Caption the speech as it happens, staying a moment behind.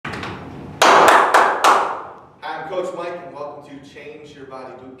Coach Mike, and welcome to Change Your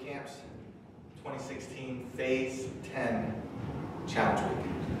Body Boot Camps 2016 Phase 10 Challenge Week.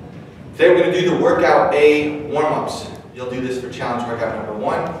 Today we're going to do the Workout A warm-ups. You'll do this for challenge workout number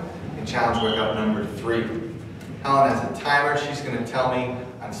 1 and challenge workout number 3. Helen has a timer. She's going to tell me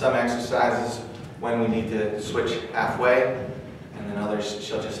on some exercises when we need to switch halfway, and then others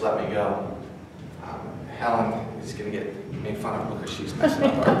she'll just let me go. Helen is going to get made fun of because she's messing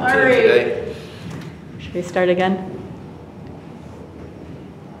up our routine today. Should we start again?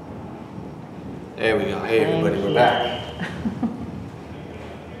 There we go. Hey everybody, we're back.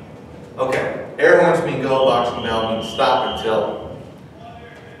 Okay, air horns mean go, boxing bell means stop until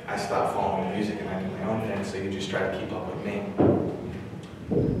I stop following the music and I do my own thing, so you just try to keep up with me.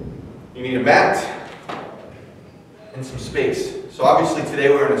 You need a mat and some space. So obviously today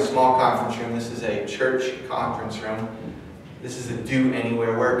we're in a small conference room. This is a church conference room. This is a do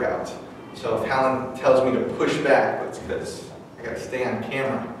anywhere workout. So if Helen tells me to push back, it's because I gotta stay on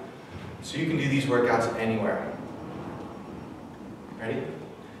camera. So you can do these workouts anywhere. Ready?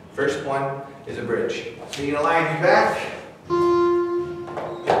 First one is a bridge. So you're gonna lie on your back,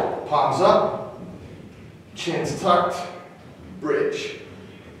 palms up, chin's tucked, bridge.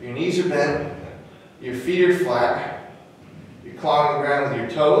 Your knees are bent, your feet are flat, you're clawing the ground with your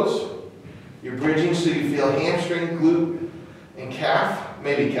toes, you're bridging so you feel hamstring, glute, and calf,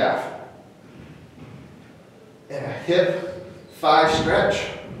 maybe calf. And a hip, thigh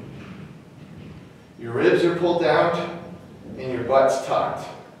stretch. Your ribs are pulled down and your butt's tucked.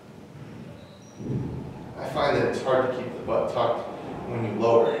 I find that it's hard to keep the butt tucked when you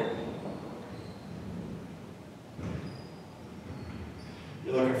lower.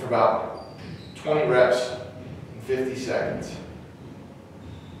 You're looking for about 20 reps in 50 seconds.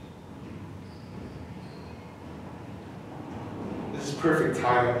 This is perfect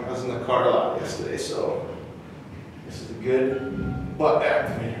timing. I was in the car a lot yesterday, so this is a good butt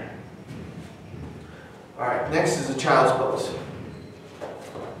activator. All right, next is a child's pose.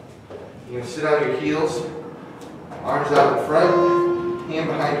 You're going to sit on your heels, arms out in front, hand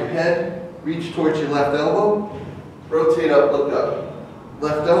behind your head, reach towards your left elbow, rotate up, look up.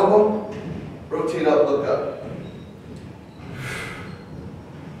 Left elbow, rotate up, look up.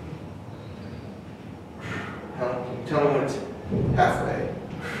 Now, can you tell me when it's halfway?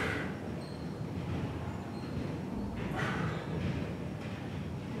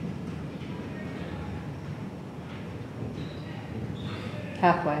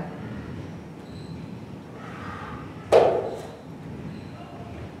 Halfway.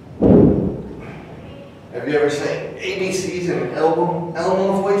 Have you ever sang ABCs in an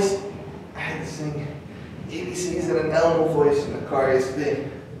Elmo voice? I had to sing ABCs in an Elmo voice in the car yesterday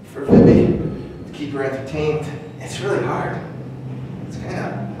for Vivi to keep her entertained. It's really hard. It's kind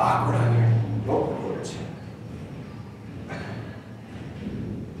of awkward on your vocal cords.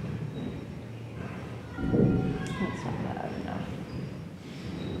 That's not loud enough.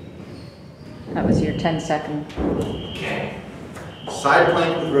 That was your 10-second. Okay. Side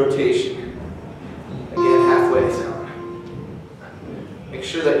plank with rotation. Again, halfway down. Make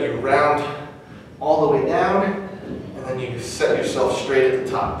sure that you round all the way down, and then you set yourself straight at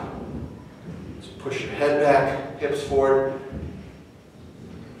the top. So push your head back, hips forward.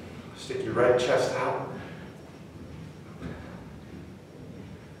 Stick your right chest out.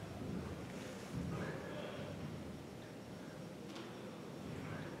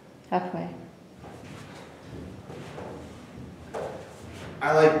 Halfway.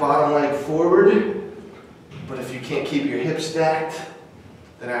 I like bottom leg forward. But if you can't keep your hips stacked,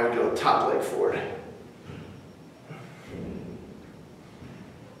 then I would go top leg forward.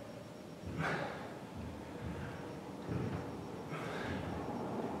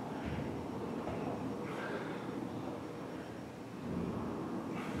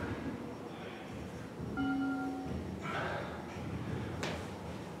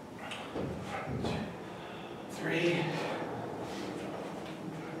 Three.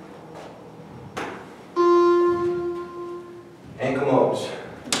 Ankle Mobes.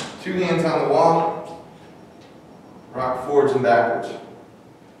 2 hands on the wall, rock forwards and backwards.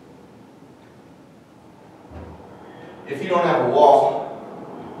 If you don't have a wall,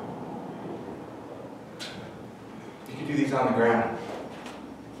 you can do these on the ground.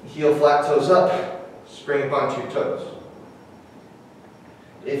 Heel flat, toes up, spring bunch your toes.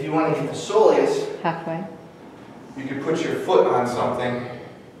 If you want to get the soleus, Halfway. you can put your foot on something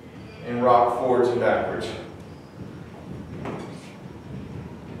and rock forwards and backwards.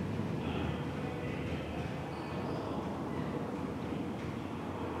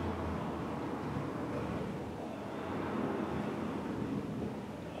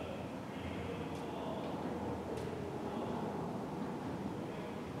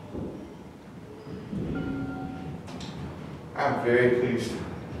 I'm very pleased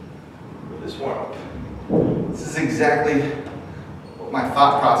with this warm-up. This is exactly what my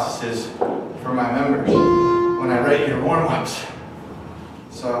thought process is for my members when I write your warm-ups.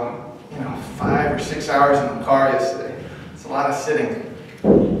 So, 5 or 6 hours in the car yesterday. It's a lot of sitting.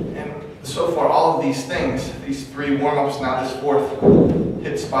 And so far, all of these things, these 3 warm-ups, now this 4th,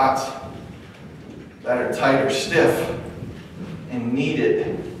 hit spots that are tight or stiff and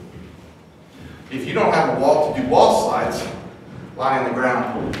needed. If you don't have a wall to do wall slides, lie on the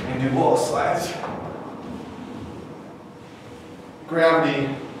ground and do wall slides. Gravity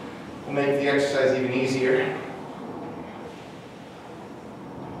will make the exercise even easier.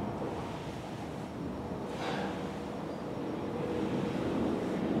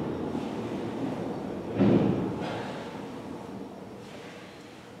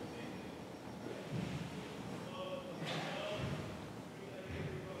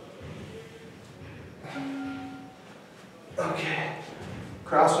 Okay,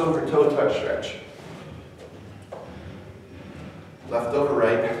 crossover toe touch stretch. Left over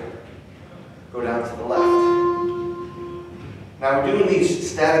right, go down to the left. Now we're doing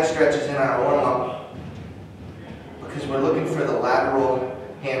these static stretches in our warm-up because we're looking for the lateral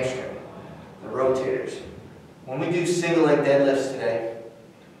hamstring, the rotators. When we do single leg deadlifts today,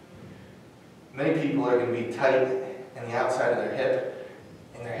 many people are going to be tight in the outside of their hip,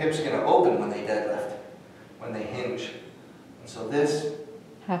 and their hip's going to open when they deadlift, when they hinge. And so this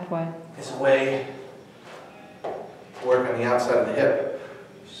Halfway. is a way to work on the outside of the hip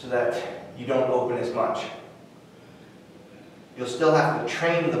so that you don't open as much. You'll still have to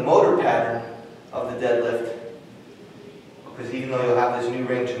train the motor pattern of the deadlift because even though you'll have this new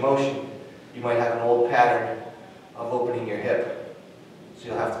range of motion, you might have an old pattern of opening your hip. So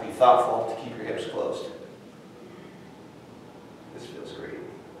you'll have to be thoughtful to keep your hips closed. This feels great.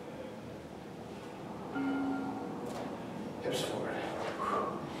 Hips forward.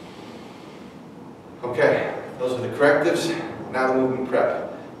 Okay, those are the correctives. Now the movement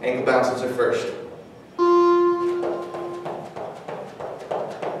prep. Ankle bounces are first.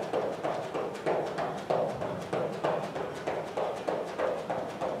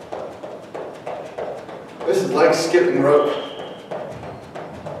 This is like skipping rope.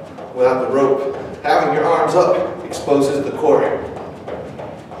 Without the rope, having your arms up exposes the core.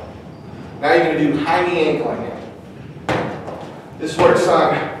 Now you're going to do high knee ankling. This works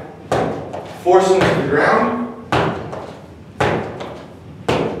on forcing to the ground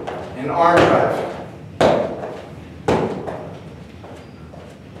and arm drive.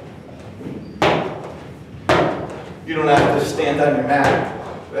 You don't have to stand on your mat.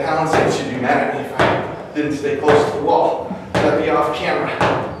 But Helen said she'd be mad at me if I didn't stay close to the wall. That'd be off camera.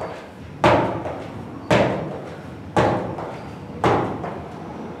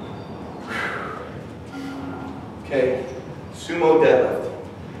 Okay, sumo deadlift.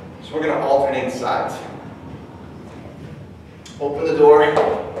 So we're going to alternate sides. Open the door,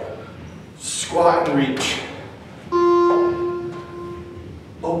 squat and reach.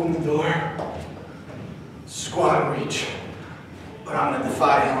 Open the door, squat and reach. But I'm going to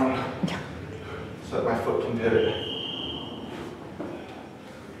defy Helen so that my foot can pivot.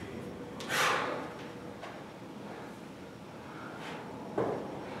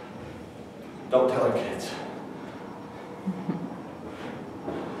 Don't tell her kids.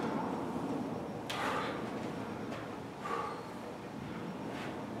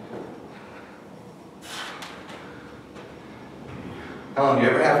 Helen, do you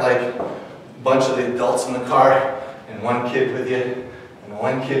ever have like a bunch of the adults in the car and one kid with you, and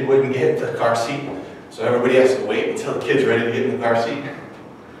one kid wouldn't get the car seat, so everybody has to wait until the kid's ready to get in the car seat?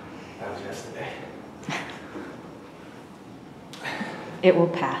 That was yesterday. It will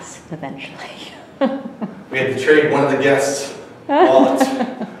pass eventually. We had to trade one of the guests' wallets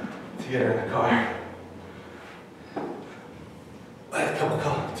to get her in the car.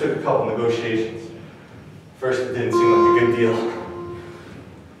 Took a couple negotiations. First, it didn't seem like a good deal.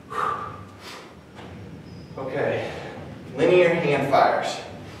 Okay, linear hand fires.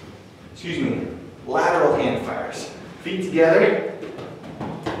 Excuse me, lateral hand fires. Feet together,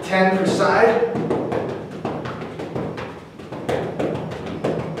 10 per side.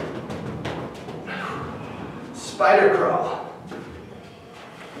 Spider crawl.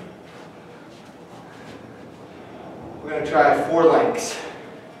 We're going to try 4 lengths.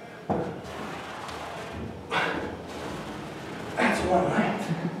 That's 1 length.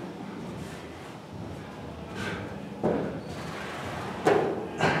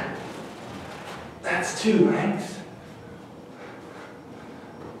 That's 2 lengths.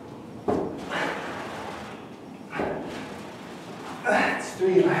 That's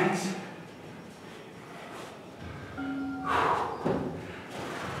 3 lengths.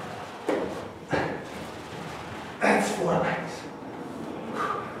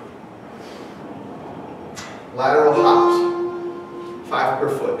 Lateral hops, 5 per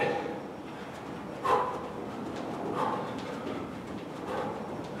foot.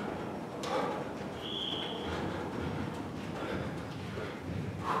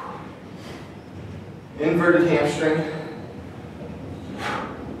 Inverted hamstring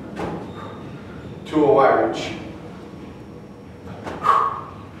to a Y reach.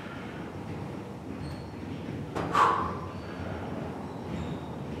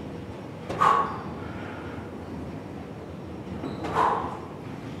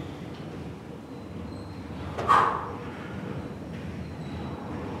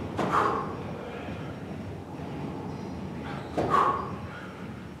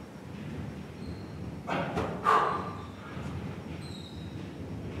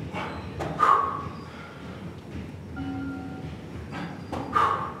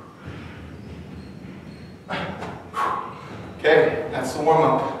 Okay, that's the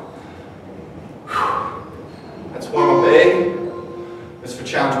warm-up. That's warm-up A. This is for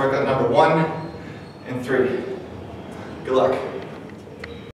challenge workout number 1 and 3. Good luck.